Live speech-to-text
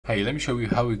Hey, let me show you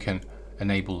how you can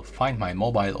enable Find My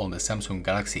Mobile on the Samsung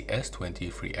Galaxy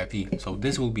S23 FE. So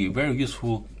this will be very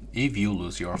useful if you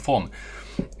lose your phone.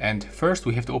 And first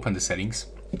we have to open the settings.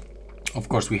 Of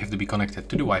course, we have to be connected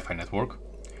to the Wi-Fi network.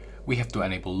 We have to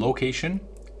enable location,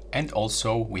 and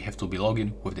also we have to be logged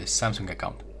in with the Samsung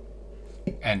account.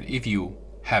 And if you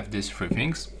have these three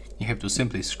things, you have to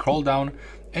simply scroll down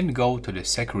and go to the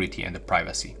security and the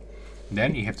privacy.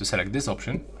 Then you have to select this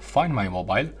option, Find My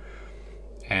Mobile,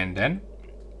 and then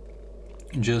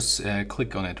just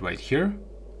click on it right here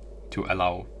to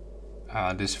allow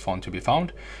this phone to be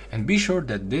found, and be sure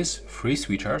that these three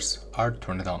switchers are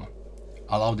turned on.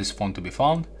 Allow this phone to be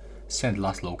found, send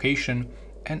last location,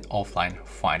 and offline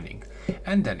finding.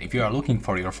 And then if you are looking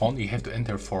for your phone, you have to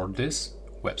enter for this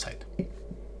website.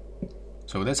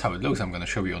 So that's how it looks. I'm going to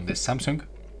show you on this Samsung,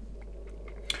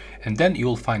 and then you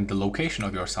will find the location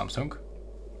of your Samsung.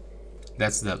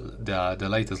 That's the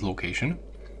latest location.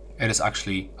 It is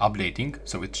actually updating,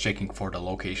 so it's checking for the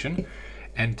location.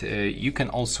 And you can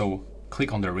also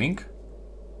click on the ring,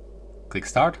 click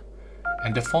start,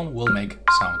 and the phone will make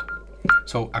sound.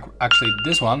 So actually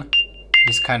this one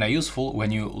is kind of useful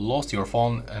when you lost your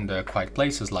phone in the quiet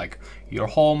places like your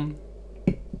home,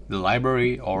 the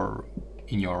library, or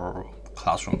in your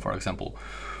classroom, for example.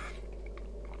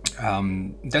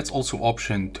 That's also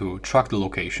option to track the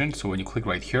location. So when you click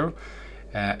right here,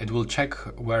 it will check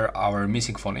where our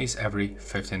missing phone is every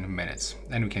 15 minutes,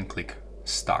 and we can click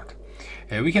start.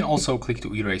 We can also click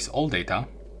to erase all data.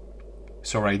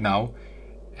 So right now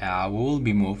we will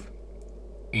be moved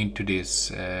into this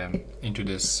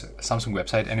Samsung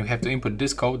website, and we have to input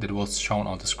this code that was shown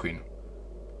on the screen.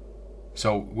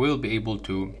 So we'll be able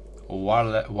to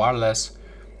wireless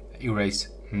erase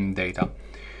data.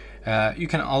 You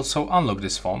can also unlock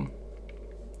this phone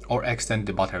or extend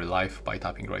the battery life by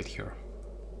tapping right here.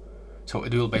 So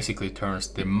it will basically turn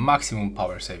the maximum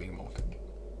power saving mode.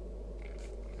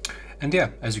 And yeah,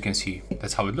 as you can see,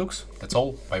 that's how it looks. That's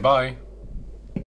all. Bye bye.